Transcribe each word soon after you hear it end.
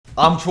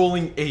I'm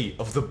trolling 8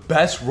 of the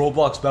best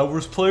Roblox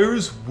Bedwars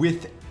players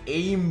with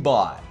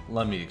Aimbot.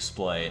 Let me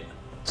explain.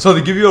 So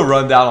to give you a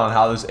rundown on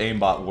how this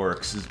aimbot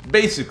works is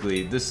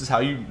basically this is how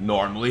you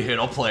normally hit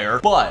a player.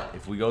 But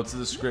if we go to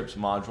the scripts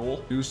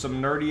module, do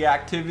some nerdy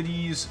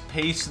activities,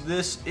 paste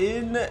this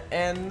in,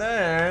 and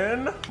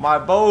then my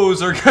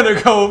bows are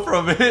gonna go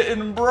from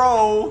hitting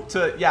bro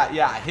to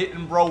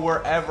hitting bro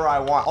wherever I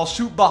want. I'll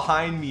shoot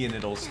behind me and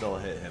it'll still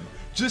hit him.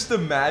 Just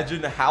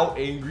imagine how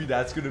angry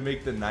that's going to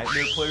make the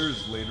Nightmare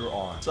players later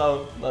on.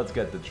 So, let's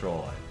get the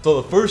trolling.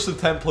 So, the first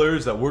of 10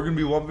 players that we're going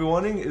to be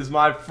 1v1ing is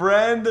my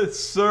friend,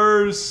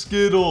 Sir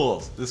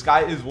Skittles. This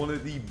guy is one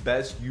of the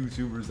best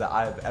YouTubers that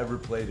I have ever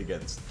played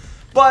against.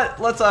 But,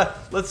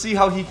 let's see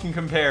how he can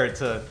compare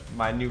to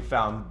my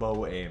newfound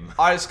bow aim.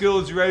 Alright,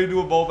 Skittles, you ready to do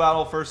a bow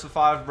battle first of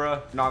 5,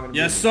 bro? Not gonna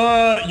yes,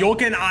 sir. You're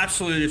getting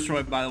absolutely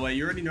destroyed, by the way.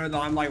 You already know that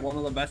I'm like one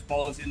of the best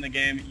bowlers in the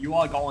game. You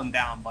are going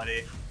down,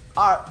 buddy.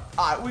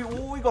 Alright,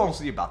 we gonna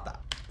see about that.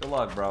 Good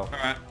luck, bro.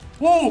 Alright.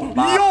 Whoa,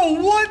 Bop. Yo,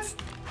 what?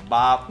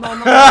 Bop. No,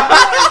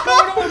 what's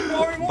going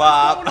on, bro?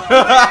 Bop.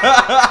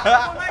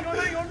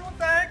 Hang on, what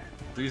the heck?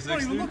 360? Bro,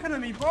 you're looking at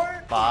me, bro.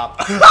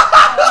 Bop.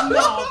 Oh,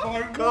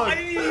 no, bro.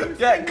 Cooked.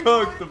 Get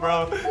cooked, bro.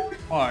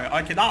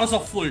 Alright, okay, that was a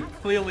fluke.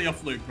 Clearly a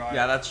fluke, bro.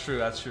 Yeah, that's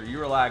true, You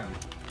were lagging.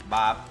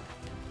 Bop.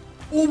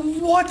 Oh,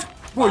 what?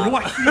 Bro, you're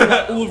like hitting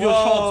like all of your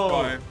shots,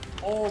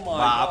 bro. Oh my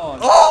god.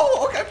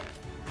 Oh, okay.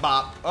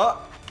 Bop.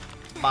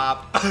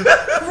 Bop. Bro,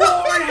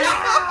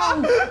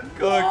 how?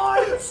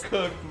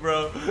 Cooked,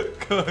 bro.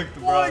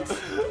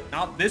 What?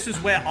 Now, this is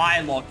where I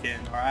lock in,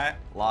 alright?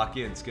 Lock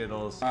in,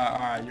 Skittles.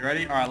 Alright, you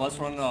ready? Alright, let's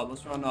run it up.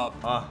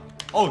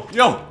 Oh,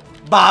 yo.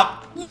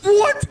 Bop.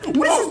 What? This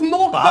is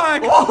not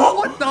back. Oh.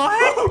 What the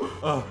heck?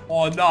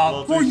 Oh,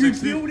 nah. Bro, you're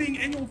building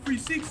and you're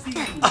 360.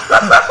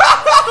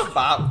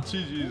 Bop.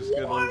 GG,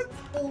 Skittles. What?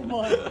 Oh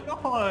my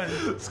god.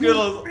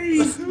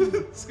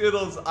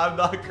 Skittles, I'm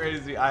not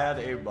crazy. I had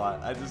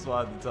aimbot. I just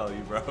wanted to tell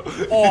you, bro.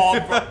 Oh,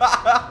 bro.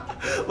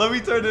 Let me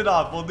turn it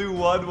off. We'll do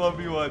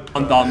 1v1.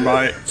 I'm done,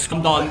 bro.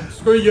 I'm done.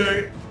 Screw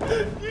you.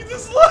 You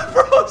just left,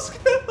 bro.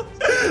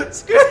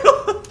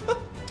 Skittles.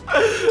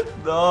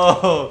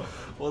 No.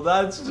 Well,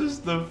 that's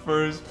just the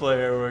first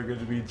player we're going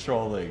to be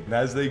trolling. And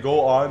as they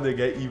go on, they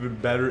get even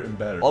better and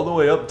better. All the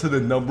way up to the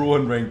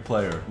 #1 ranked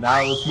player.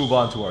 Now let's move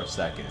on to our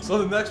second. So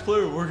the next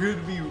player we're going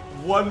to be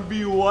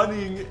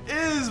 1v1ing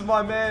is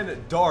my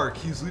man, Dark.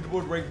 He's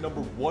leaderboard ranked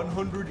number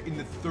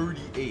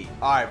 138.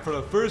 All right, for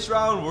the first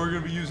round, we're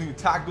going to be using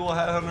Tactical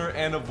Headhunter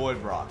and a Void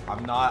Rock.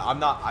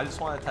 I just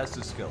want to test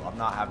his skill. I'm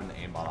not having the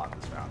aimbot on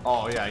this round.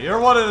 Oh yeah, you're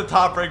one of the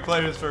top ranked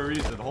players for a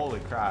reason. Holy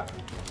crap.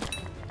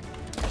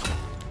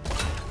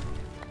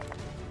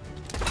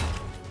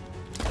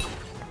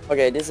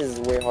 Okay, this is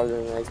way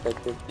harder than I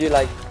expected. Do you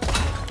like...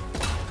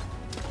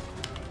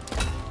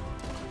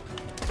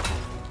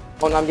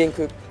 Oh, no, I'm getting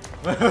cooked.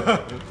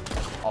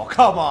 Oh,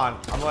 come on.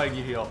 I'm letting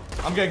you heal.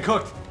 I'm getting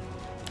cooked.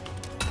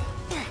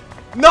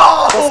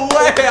 No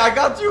way! I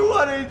got you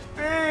 1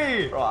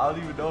 HP! Bro, I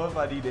don't even know if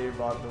I need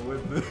aimbot to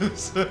win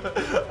this.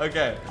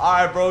 Okay.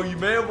 Alright, bro. You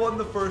may have won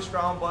the first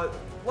round, but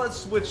let's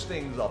switch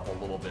things up a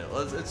little bit.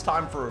 It's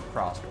time for a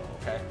crossbow,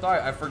 okay? Sorry,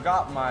 I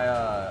forgot my,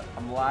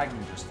 I'm lagging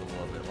just a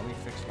little bit. Let me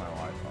fix my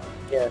Wi-Fi.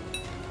 Yeah.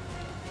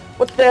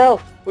 What the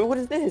hell? Wait, what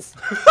is this?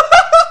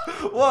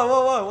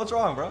 Whoa. What's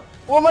wrong, bro?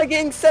 Why am I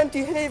getting sent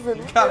to Haven?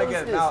 You gotta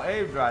get now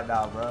aimed right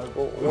now, bro.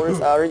 Or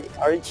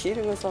are you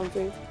cheating or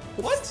something?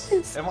 What?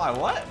 Am I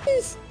what?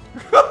 Yes.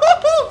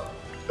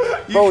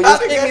 Bro, you're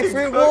taking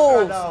 3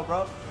 wolves. Right now,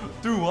 bro.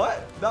 Do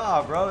what?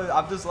 Nah, bro.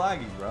 I'm just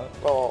lagging, bro.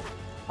 Oh,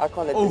 I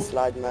can't let this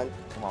slide, man.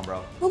 Come on,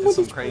 bro. There's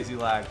some crazy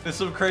lag.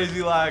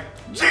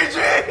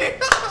 GG!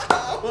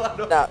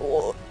 Nah,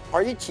 well,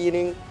 are you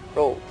cheating?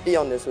 Bro, be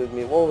honest with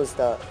me. What was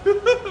that?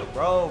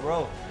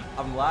 Bro.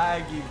 I'm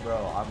lagging,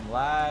 bro.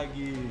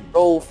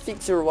 Bro,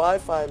 fix your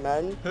Wi-Fi,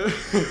 man.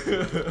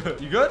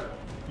 You good?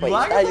 Wait,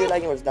 lagging, is that you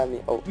lagging or is that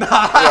me? Oh. Nah,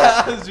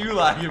 yeah. it's you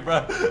lagging,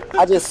 bro.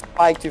 I just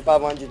spiked to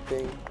 500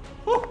 ping.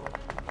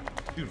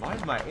 Dude, why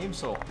is my aim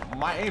so...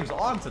 My aim's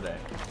on today.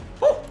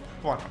 Come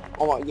on.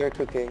 Oh my, you're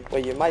cooking.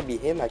 Wait, you might be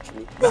him,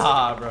 actually.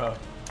 Nah, bro.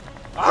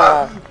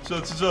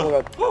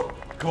 Chill.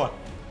 Come on.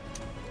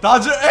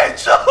 Dodge it, hey,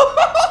 chill!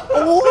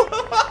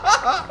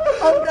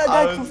 How did I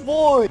die to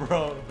void?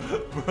 Bro.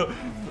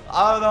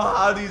 I don't know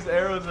how these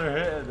arrows are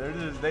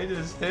hitting. They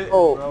just hit,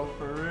 bro,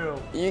 for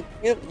real. You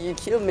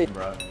killed me.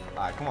 Bro.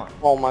 Alright, come on.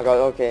 Oh my god,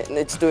 okay.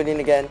 Let's do it in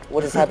again.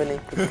 What is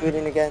happening? Let's do it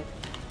in again.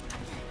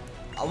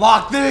 I'm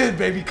locked in,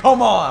 baby.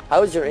 Come on.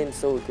 How is your aim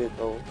so good,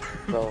 though?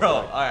 Bro,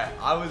 alright.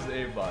 I was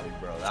aimbotting,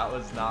 bro. That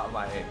was not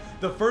my aim.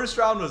 The first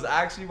round was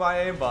actually my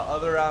aim, but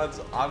other rounds,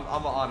 I'm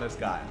an honest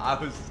guy. I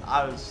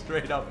was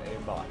straight up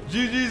aimbotting.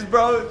 GG's,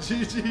 bro.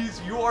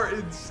 GG's. You are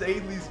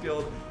insanely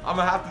skilled. I'm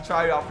gonna have to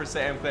try you out for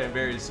Sam Clan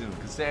very soon,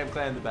 because Sam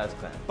Clan the best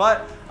clan.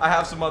 But I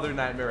have some other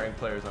Nightmare ranked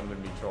players I'm gonna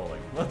be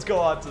trolling. Let's go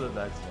on to the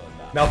next one.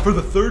 Now for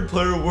the third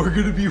player we're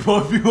gonna be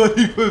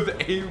 1v1ing with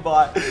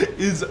Aimbot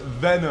is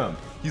Venom.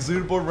 He's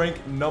leaderboard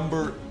rank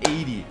number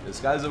 80. This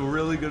guy's a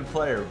really good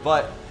player,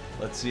 but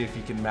Let's see if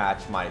he can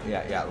match my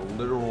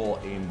literal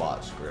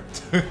aimbot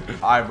script.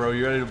 Alright, bro,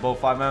 you ready to bow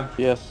fight, man?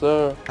 Yes,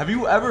 sir. Have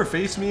you ever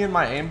faced me in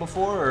my aim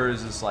before, or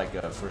is this like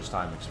a first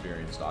time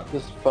experience, dog?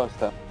 This is first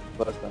time.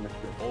 Experience.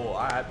 Oh,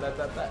 alright, bet.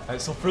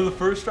 Alright, so for the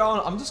first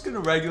round, I'm just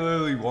gonna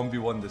regularly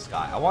 1v1 this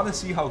guy. I want to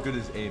see how good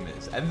his aim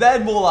is, and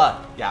then we'll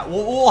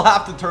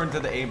have to turn to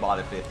the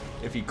aimbot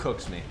if he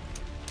cooks me.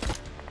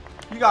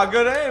 You got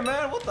good aim,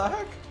 man. What the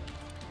heck?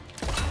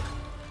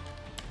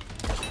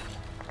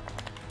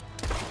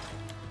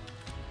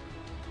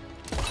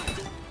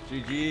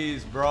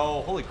 GG's,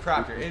 bro. Holy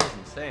crap, your aim is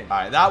insane. All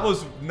right, that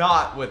was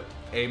not with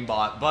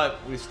aimbot,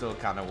 but we still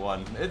kind of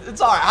won. It's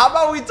all right. How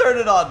about we turn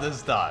it on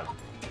this time?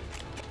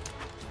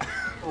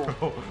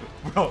 Bro.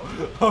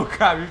 Oh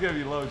crap, you're gonna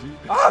be low, G.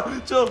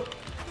 Ah, chill.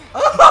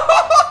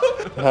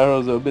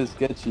 Arrows are a bit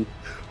sketchy.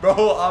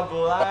 Bro, I'm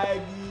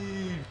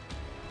lagging.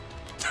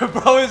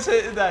 Bro is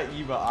hitting that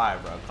Eva eye,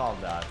 bro. Calm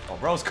down. Oh,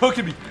 bro's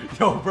cooking me.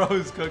 Yo, bro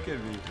is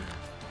cooking me.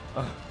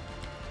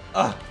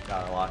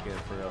 Gotta lock in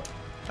for real.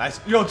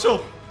 Nice. Yo,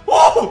 chill.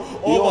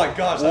 Whoa! Oh my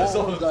gosh, that's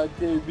almost that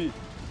KB.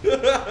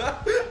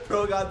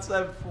 Bro got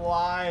sent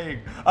flying.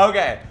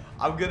 Okay,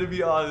 I'm gonna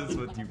be honest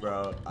with you,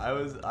 bro. I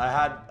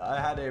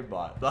had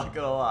aimbot, not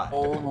gonna lie.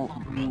 Oh,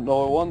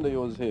 no wonder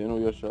you was hitting all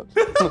your shots.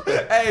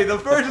 Hey, the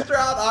first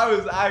round I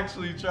was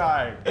actually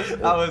trying.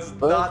 I was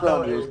not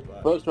no aimbot.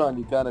 First round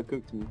you kinda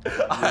cooked me.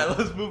 Alright,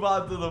 let's move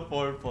on to the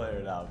fourth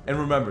player now. And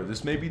remember,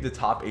 this may be the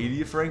top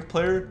 80th ranked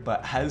player,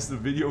 but as the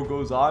video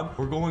goes on,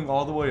 we're going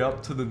all the way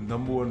up to the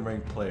 #1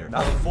 ranked player.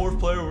 Now the fourth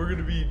player we're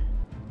gonna be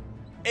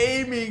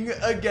aiming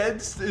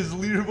against is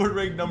leaderboard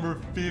rank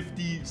number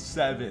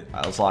 57.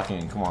 Alright, let's lock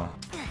in. Come on.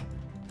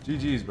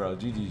 GG's, bro.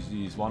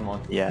 GG's. 1-1.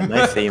 Yeah,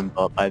 nice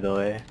aimbot, by the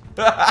way.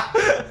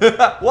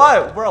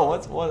 What, bro?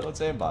 What's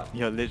aimbot?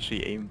 You're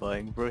literally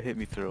aimbotting. Bro hit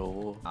me through a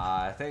wall.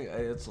 I think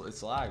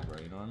it's lag, bro.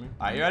 You know what I mean?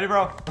 Alright, you ready,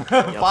 bro?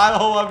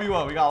 Final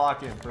 1v1. We gotta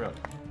lock in, for real.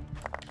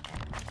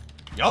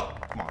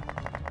 Yup. Come on.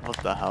 What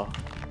the hell?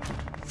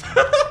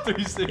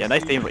 360. Yeah,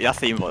 nice aimbot. That's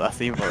aimbot. That's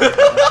aimbot.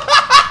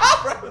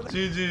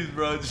 GG's,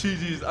 bro.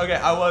 GG's. Okay,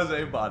 I was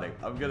aimbotting.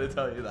 I'm gonna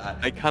tell you that.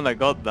 I kinda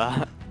got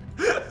that.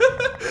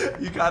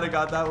 You kinda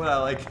got that when I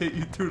like hit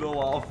you through the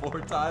wall 4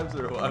 times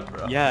or what,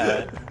 bro?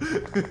 Yeah.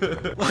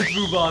 Let's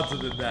move on to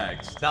the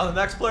next. Now the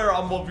next player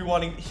I'm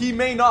 1v1ing, he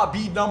may not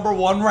be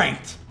 #1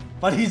 ranked,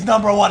 but he's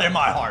 #1 in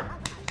my heart.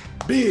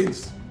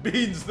 Beans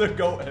the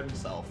GOAT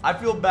himself. I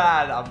feel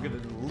bad. I'm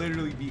gonna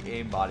literally be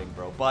aimbotting,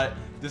 bro, but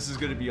this is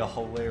gonna be a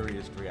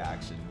hilarious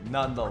reaction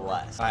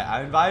nonetheless.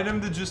 I invite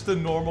him to just a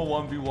normal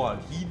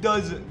 1v1. He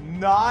does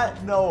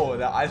not know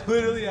that I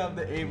literally have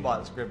the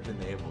aimbot script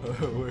enabled.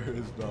 Where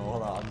is bro?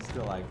 Hold on, I'm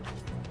still like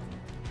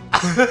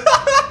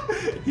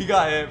he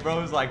got hit.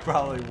 Bro was like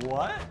probably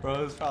what?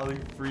 Bro was probably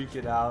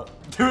freaking out.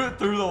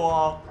 Through the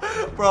wall.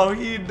 Bro,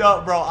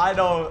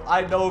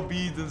 I know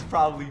Beans is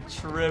probably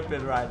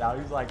tripping right now.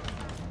 He's like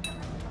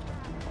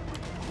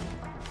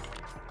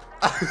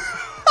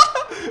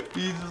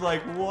He's just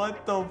like,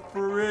 what the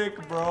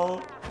frick,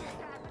 bro?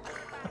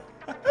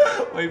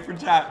 Wait for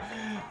chat.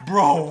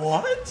 Bro,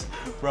 what?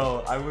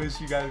 Bro, I wish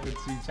you guys could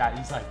see chat.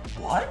 He's like,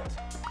 what?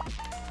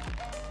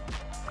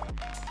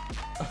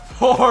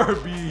 Poor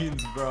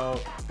Beans, bro.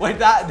 Wait,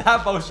 that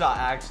bow shot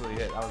actually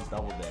hit. That was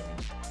double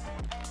damage.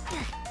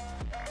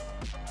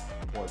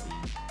 Poor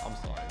Beans. I'm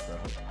sorry, bro.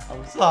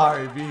 I'm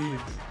sorry,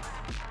 Beans.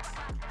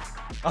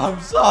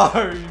 I'm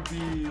sorry,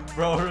 Beans.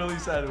 Bro really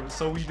said it.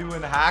 So we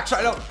doing hacks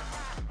right now?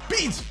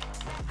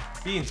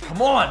 Beans,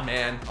 come on,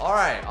 man. All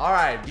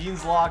right.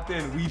 Beans locked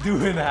in. We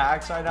doing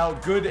hacks right now.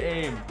 Good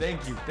aim.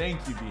 Thank you,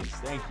 Beans.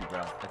 Thank you, bro.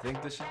 I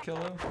think this should kill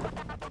him.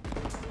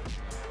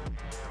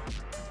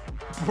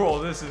 Bro,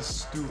 this is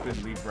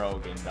stupidly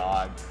broken,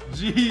 dog.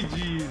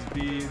 GG's,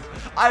 Beans.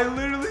 I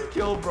literally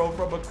killed bro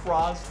from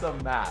across the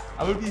map.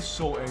 I would be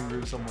so angry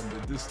if someone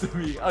did this to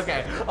me.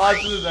 Okay, on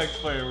to the next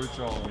player we're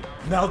trolling.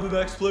 Now the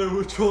next player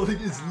we're trolling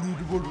is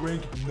leaderboard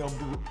rank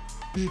number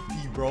 50,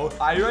 bro.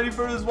 Are you ready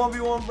for this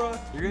 1v1, bro?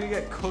 You're gonna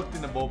get cooked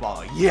in the bow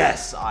battle.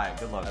 Yes! Alright,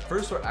 good luck. At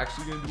first, we're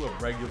actually gonna do a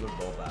regular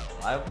bow battle.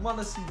 I want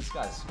to see this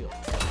guy's skill.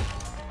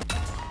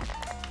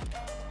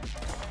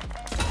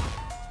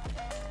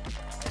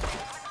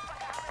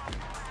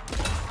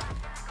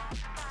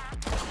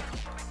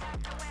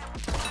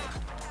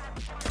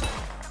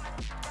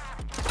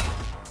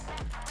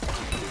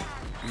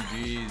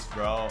 GG's,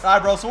 bro.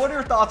 Alright, bro, so what are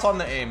your thoughts on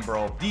the aim,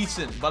 bro?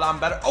 Decent, but I'm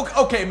better.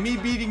 Okay, me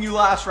beating you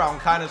last round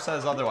kind of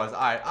says otherwise.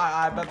 Alright,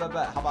 bet.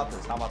 How about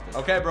this?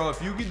 Okay, bro,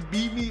 if you can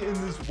beat me in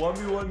this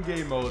 1v1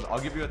 game mode, I'll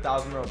give you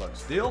 1,000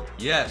 Robux. Deal?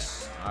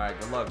 Yes. Alright,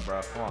 good luck,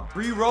 bro. Come on.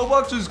 3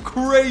 Robux is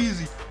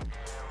crazy.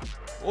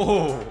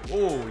 Oh,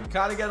 you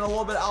kind of getting a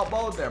little bit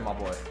outbowed there, my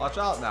boy. Watch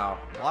out now.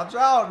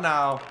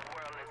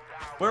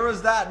 Where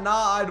was that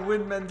nah, I'd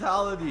win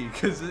mentality?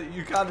 Because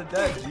you're kind of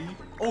dead, G.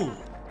 Oh.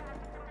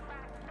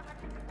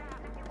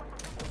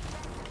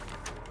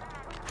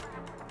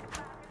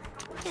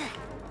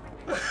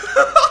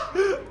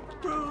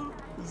 Bro,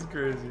 this is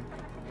crazy.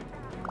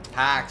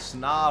 Hacks,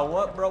 nah,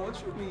 what, bro?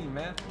 What you mean,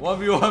 man?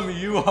 1v1 me,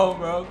 you home,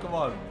 bro. Come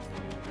on.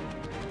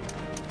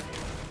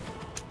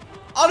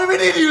 do we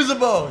need to use a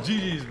bow?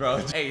 GG's, bro.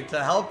 Hey,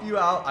 to help you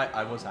out,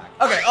 I was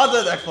hacked. Okay, on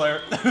to the next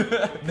player.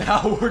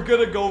 Now we're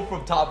gonna go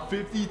from top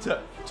 50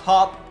 to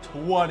top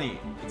 20.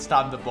 It's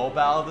time to bow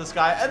battle this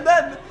guy, and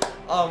then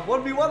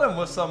 1v1 him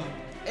with some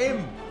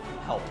aim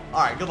help.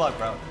 All right, good luck,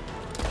 bro.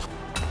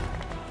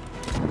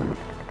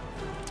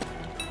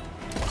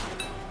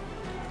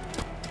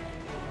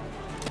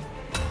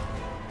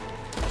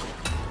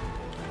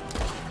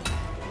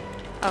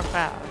 Oh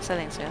crap, I'm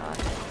setting too hard.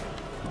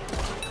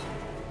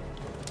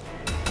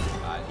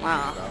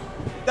 Wow.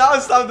 Now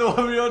it's time to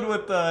 1v1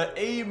 with the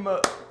aim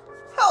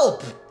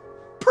help.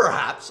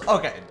 Perhaps.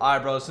 Okay. All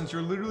right, bro. Since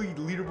you're literally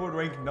leaderboard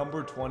rank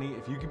number 20,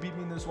 if you can beat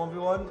me in this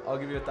 1v1, I'll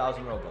give you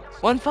 1,000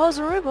 Robux.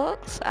 1,000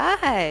 Robux?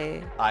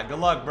 Aye. All right, good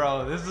luck,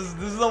 bro. This is a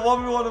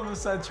 1v1 of the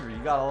century.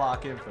 You gotta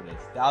lock in for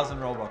this. 1,000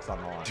 Robux on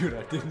the line. Dude,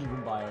 I didn't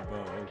even buy a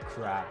bow. Oh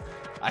crap.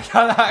 I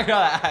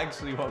gotta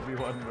actually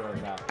 1v1 bro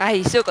now. Aye,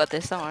 you still got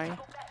this. Don't worry.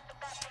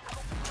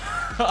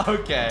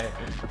 Okay.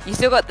 You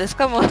still got this.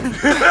 Come on.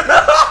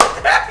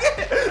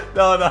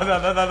 No. I'm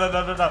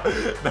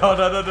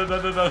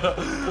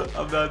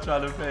not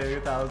trying to pay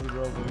 1,000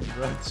 Robux,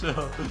 bro.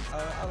 Chill. I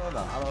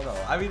don't know.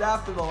 I mean,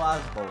 after the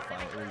last bow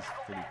fight, it was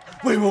pretty.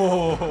 Wait,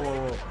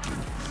 whoa.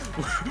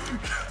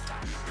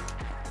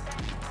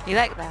 You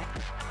like that?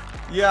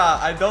 Yeah,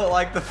 I don't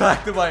like the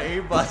fact that my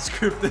aimbot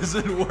script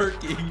isn't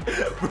working,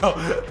 bro.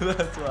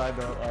 That's what I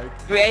don't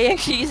like. Wait, are you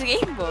actually using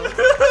Aimbot?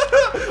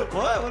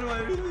 What? What am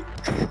I using?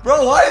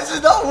 Bro, why is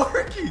it not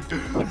working?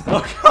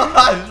 Oh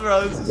gosh,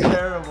 bro, this is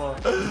terrible.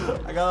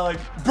 I gotta like,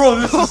 bro,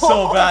 this is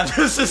so bad.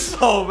 This is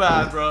so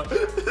bad, bro.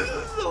 This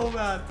is so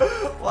bad.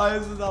 Why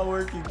is it not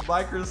working?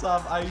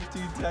 Microsoft IT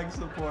tech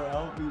support,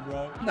 help me,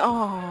 bro.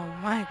 No,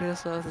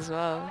 Microsoft as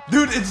well.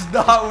 Dude, it's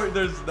not working.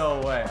 There's no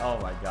way. Oh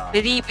my god.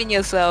 Believe in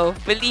yourself.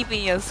 Believe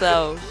in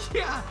yourself.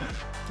 Yeah.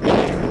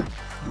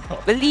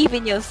 Believe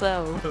in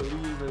yourself.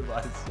 Believe in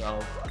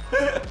myself.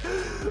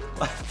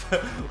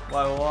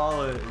 My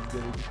wallet is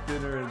getting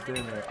thinner and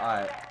thinner.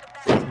 Alright.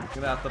 I'm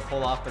gonna have to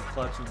pull off the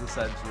clutch of the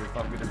century if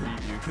I'm gonna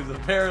beat you, because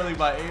apparently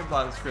my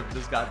aimbot script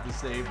just got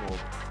disabled.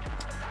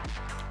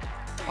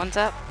 One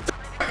tap.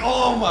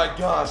 Oh my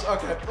gosh.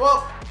 Okay.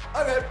 Well,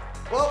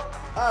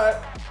 alright.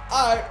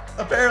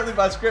 Apparently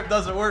my script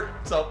doesn't work,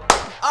 so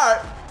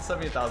alright. Send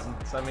me 1,000.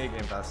 Send me a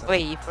game pass.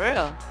 Wait, you for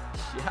real?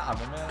 Yeah, I'm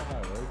a man of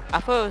my word. I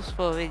thought it was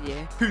for a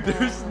video. Dude,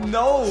 there's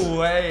no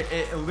way.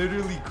 It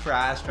literally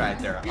crashed right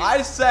there.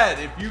 I said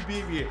if you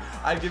beat me,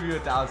 I'd give you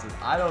 1,000.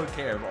 I don't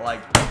care, but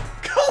like,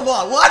 come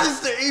on. Why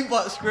does the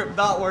aimbot script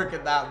not work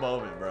at that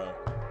moment, bro?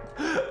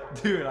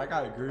 Dude, I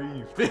got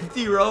grief.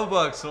 50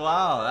 Robux.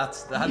 Wow,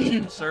 that's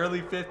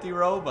surely 50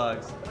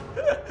 Robux.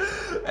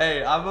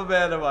 Hey, I'm a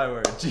man of my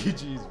word.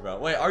 GG's, bro.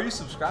 Wait, are you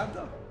subscribed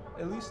though?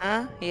 At least?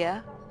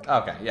 Yeah.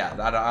 Okay, yeah,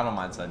 I don't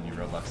mind sending you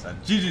Robux then.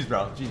 GG's,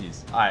 bro,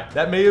 GG's. All right,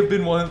 that may have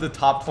been one of the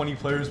top 20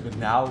 players, but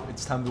now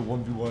it's time to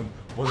 1v1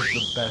 one of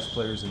the best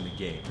players in the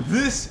game.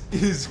 This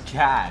is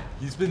Cad.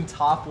 He's been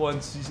top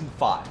 1 season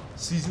 5,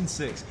 season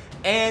 6,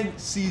 and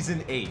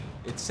season 8.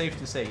 It's safe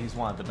to say he's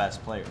one of the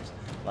best players,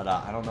 but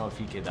I don't know if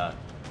he could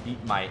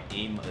beat my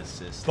aim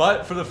assist.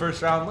 But for the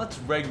first round, let's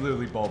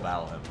regularly bow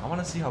battle him. I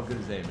want to see how good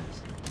his aim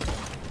is.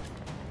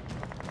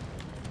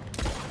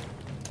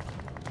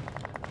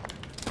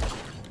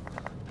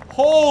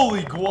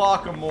 Holy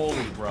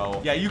guacamole, bro.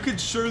 Yeah, you could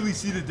surely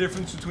see the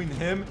difference between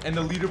him and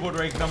the leaderboard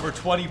rank number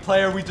 20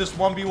 player we just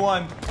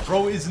 1v1.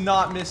 Bro is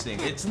not missing.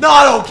 It's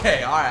not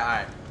okay. All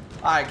right.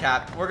 All right,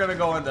 Cap. We're going to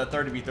go into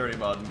 30v30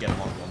 mode and get him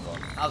 1v1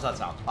 going. How's that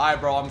sound? All right,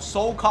 bro. I'm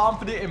so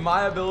confident in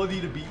my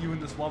ability to beat you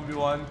in this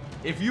 1v1.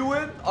 If you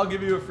win, I'll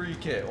give you a free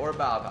kit or a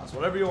battle pass.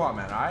 Whatever you want,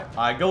 man. All right?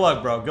 All right, good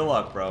luck, bro. Good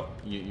luck, bro.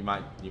 You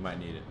might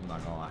need it. I'm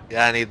not going to lie.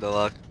 Yeah, I need the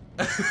luck.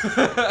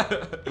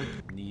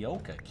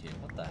 Nyoka kit,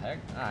 what the heck?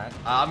 Alright.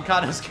 I'm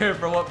kind of scared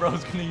for what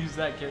bro's gonna use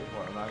that kit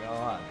for, I'm not gonna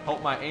lie.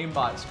 Hope my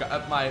aimbot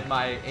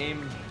my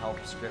aim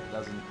help script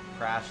doesn't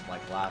crash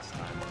like last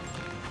time.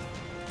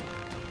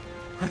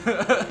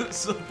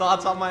 So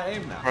thoughts on my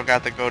aim now?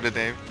 Forgot to go to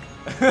name.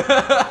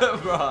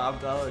 Bro, I'm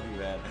telling you,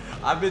 man.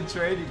 I've been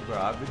trading, bro.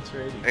 I've been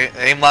trading.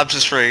 Aim labs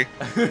is free.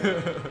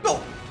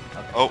 No!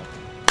 Okay. Oh.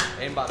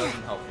 Aimbot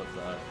doesn't help with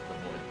the void.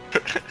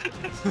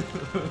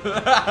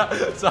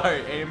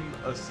 Sorry, aim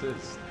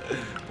assist.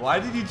 Why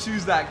did you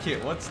choose that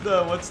kit? What's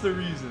the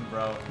reason,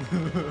 bro?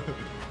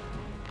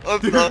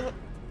 What the?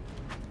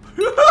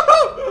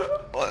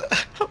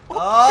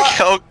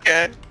 What?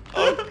 Okay.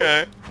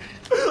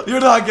 You're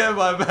not getting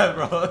my bet,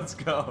 bro. Let's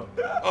go.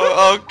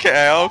 Oh,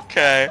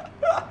 okay.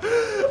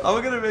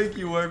 I'm gonna make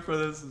you work for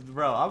this,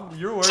 bro.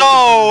 You're working.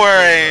 So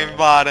we're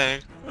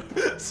aimbotting.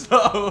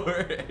 So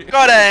we're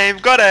aim.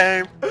 Good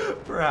aim.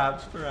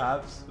 Perhaps.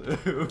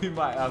 We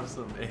might have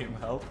some aim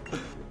help.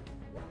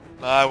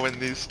 I win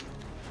these.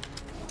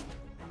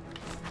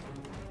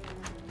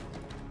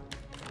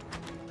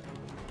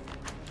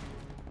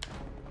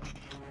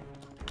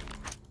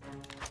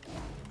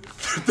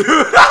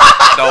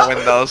 I don't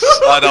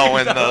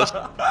win those.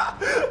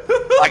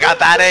 I got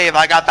that aim.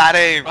 I got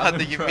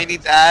the mini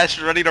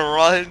dash ready to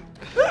run.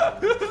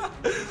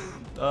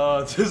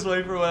 Oh, just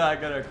wait for when I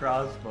get a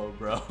crossbow,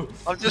 bro.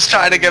 I'm just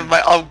trying to get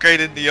my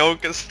upgraded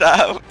Nyoka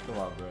staff. Come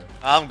on, bro.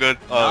 I'm good.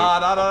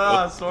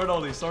 No. Sword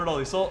only.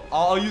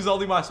 I'll use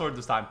only my sword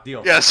this time.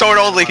 Deal. Yeah, sword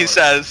only, he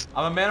says.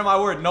 I'm a man of my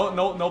word. No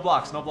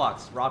blocks.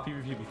 Raw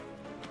PvP.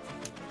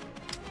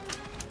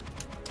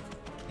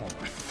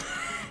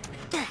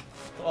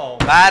 Oh.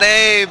 Bad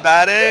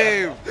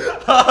aim.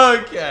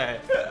 Okay.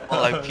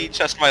 Well, I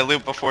P-chest my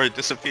loot before it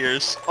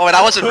disappears. Oh, and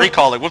I wasn't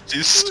recalling.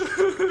 Whoopsies.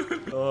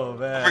 Oh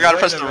man. I forgot to Wait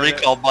press a the minute.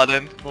 recall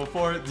button.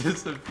 Before it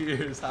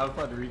disappears. Have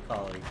fun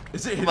recalling.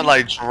 Is it I'm gonna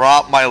like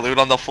drop my loot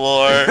on the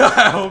floor.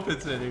 I hope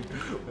it's hitting.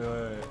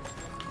 Wait.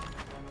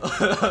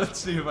 Let's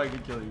see if I can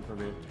kill you from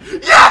here.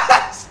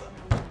 Yes!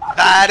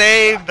 Bad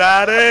aim.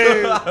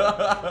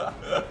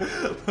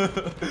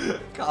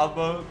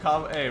 Combo.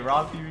 Hey,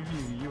 raw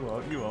PvP. You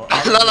won't. No.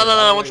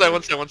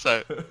 One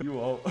sec. You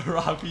won't.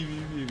 Raw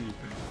PvP.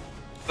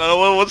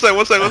 No, one sec.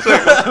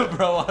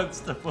 Bro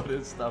wants to put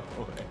his stuff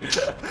away.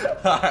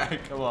 Alright,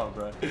 come on,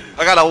 bro.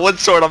 I got a wood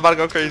sword. I'm about to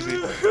go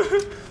crazy.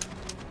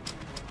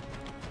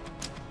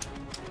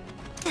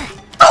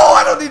 Oh,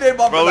 I don't need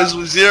aimbot. Bro is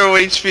 0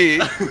 HP.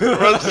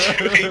 Bro,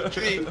 0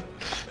 HP.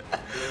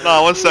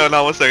 No, one sec.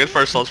 It's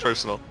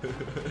personal.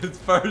 It's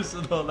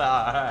personal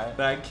now. Alright.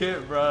 That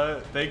kit, bro.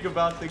 Think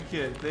about the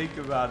kit. Think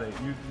about it.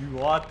 You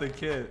want the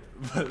kit,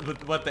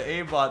 but the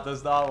aimbot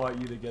does not want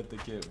you to get the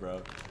kit,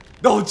 bro.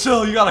 No,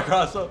 chill. You gotta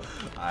cross up.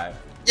 Alright.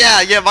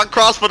 Yeah. My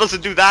crossbow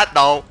doesn't do that,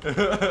 though.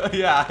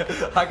 Yeah,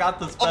 I got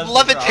the special I'm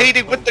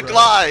levitating crossbow, with the bro.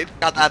 glide.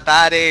 Got that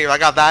bad aim. I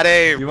got bad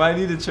aim. You might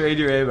need to trade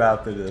your aim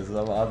after this.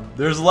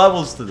 There's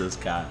levels to this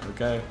cat,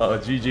 okay? Oh,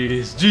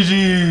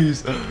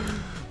 GG's.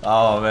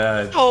 Oh,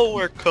 man. Oh,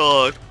 we're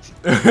cooked.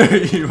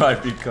 You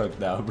might be cooked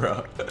now,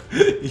 bro.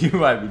 You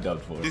might be done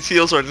for. These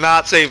heals are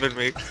not saving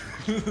me.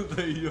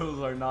 The heals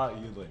are not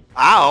healing.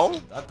 Ow.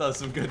 That does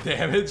some good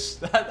damage.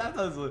 That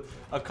does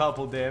a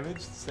couple damage,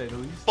 to say the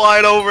least.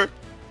 Slide over.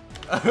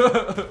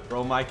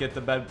 Bro might get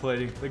the bed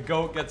plating. The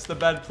goat gets the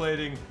bed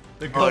plating.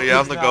 The goat yeah,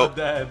 is I'm the now goat.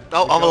 dead.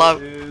 No, The I'm goat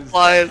alive. is-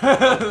 Flying.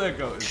 The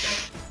goat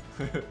is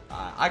dead.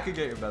 I could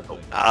get your bed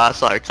plating.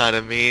 That's like kind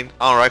of mean.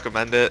 I don't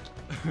recommend it.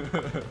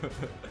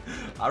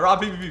 Raw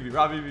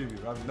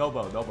PvP. No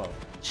bow.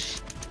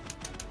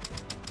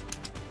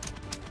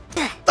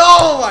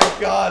 Oh my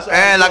gosh!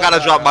 And I gotta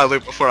drop my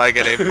loot before I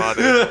get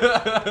aimbotted.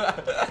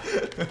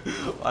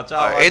 Watch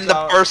out! In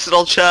the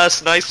personal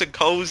chest, nice and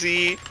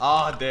cozy.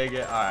 Oh dang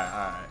it!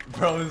 Alright.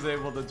 Bro is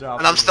able to drop.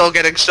 And I'm still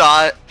getting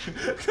shot.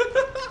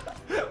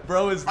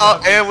 Bro is.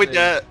 Oh, never and we safe.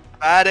 get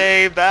bad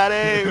aim.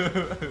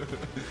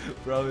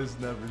 Bro is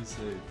never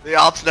safe. The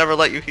ops never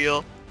let you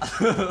heal.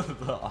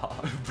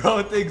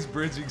 Bro thinks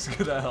bridging's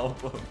gonna help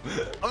him.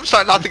 I'm just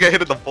trying not to get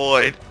hit in the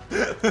void.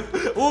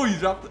 Oh, you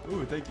dropped it.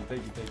 Ooh, thank you.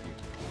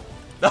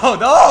 No,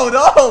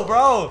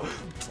 bro.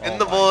 In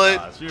the void.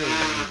 Gosh, you're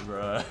weird,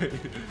 bro.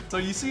 So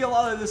you see a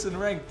lot of this in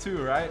rank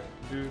too, right?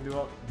 Do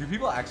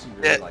people actually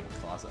really like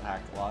closet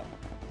hack a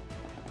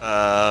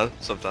lot?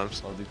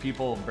 Sometimes. Well, do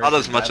people break Not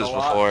as your much bed as a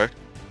lot? before.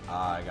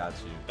 Ah, I got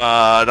you.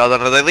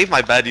 No, they leave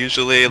my bed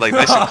usually, like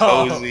nice and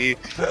cozy.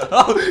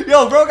 Oh,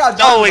 yo, bro got No,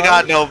 dropped, we bro.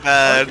 got no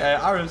bed. Okay,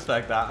 I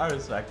respect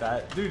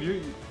that. Dude,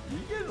 you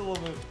get a little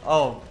bit.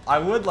 Oh, I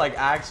would like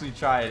actually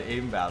try and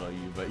aim battle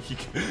you, but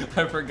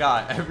I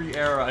forgot. Every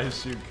arrow I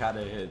shoot kind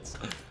of hits.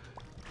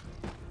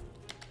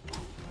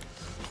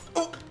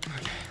 Oh,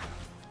 okay.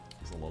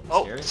 It's a little bit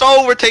scary.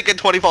 So we're taking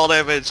 20 fall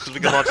damage because we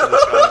can launch in the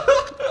sky.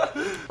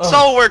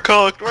 So we're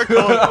cooked.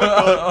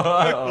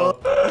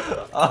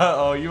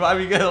 Uh-oh, you might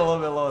be getting a little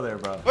bit low there,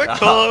 bro. We're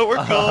cooked.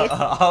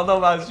 I don't know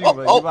about you,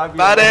 but you might be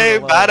bad a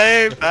little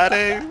bit bad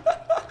aim.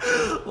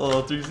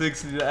 Little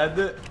 360 to end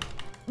it.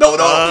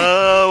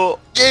 No.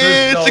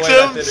 Yeah, There's no 6 way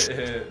that M's.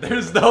 didn't hit.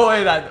 There's no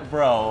way that,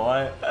 bro.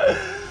 What?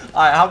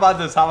 Alright, how about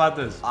this?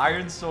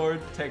 Iron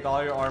sword, take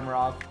all your armor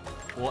off.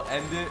 We'll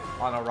end it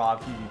on a raw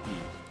PvP.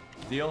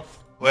 Deal?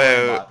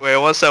 Wait,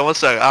 one sec.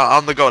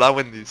 I'm the goat. I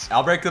win these.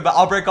 I'll break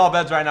all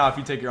beds right now if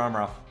you take your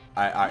armor off.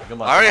 Alright, good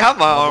luck. I already have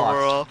my No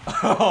armor blocks.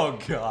 off. Oh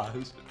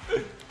gosh.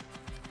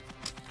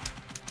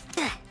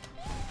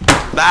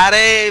 Bad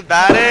aim.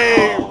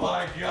 Oh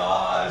my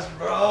gosh,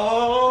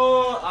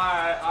 bro.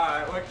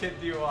 Alright. What kid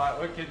do you want?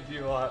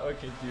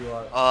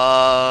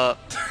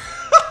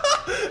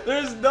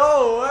 There's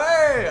no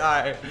way.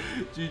 Alright.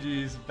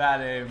 GG's.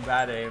 Bad aim.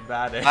 Bad aim.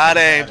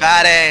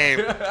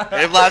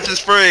 Aim labs is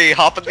free.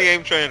 Hop in the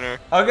aim trainer.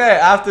 Okay,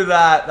 after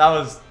that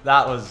was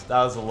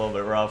a little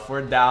bit rough.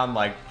 We're down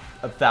like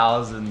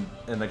 1,000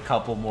 and a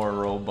couple more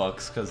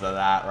Robux because of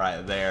that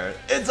right there.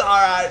 It's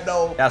alright,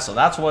 no. Yeah, so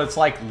that's what it's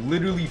like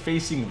literally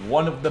facing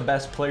one of the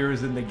best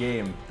players in the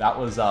game. That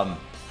was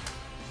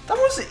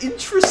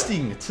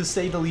interesting to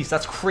say the least.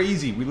 That's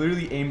crazy. We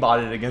literally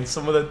aimbotted against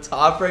some of the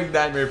top-ranked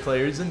Nightmare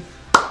players and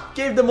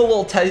gave them a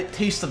little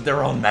taste of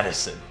their own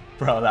medicine.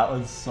 Bro, that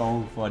was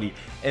so funny.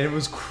 And it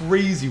was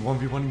crazy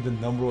 1v1ing the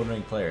 #1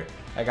 ranked player.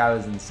 That guy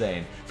was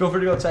insane. Feel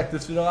free to go check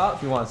this video out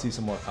if you want to see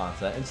some more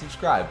content and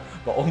subscribe.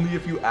 But only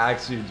if you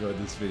actually enjoyed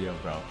this video,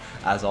 bro.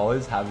 As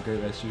always, have a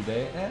great rest of your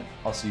day and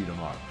I'll see you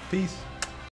tomorrow. Peace.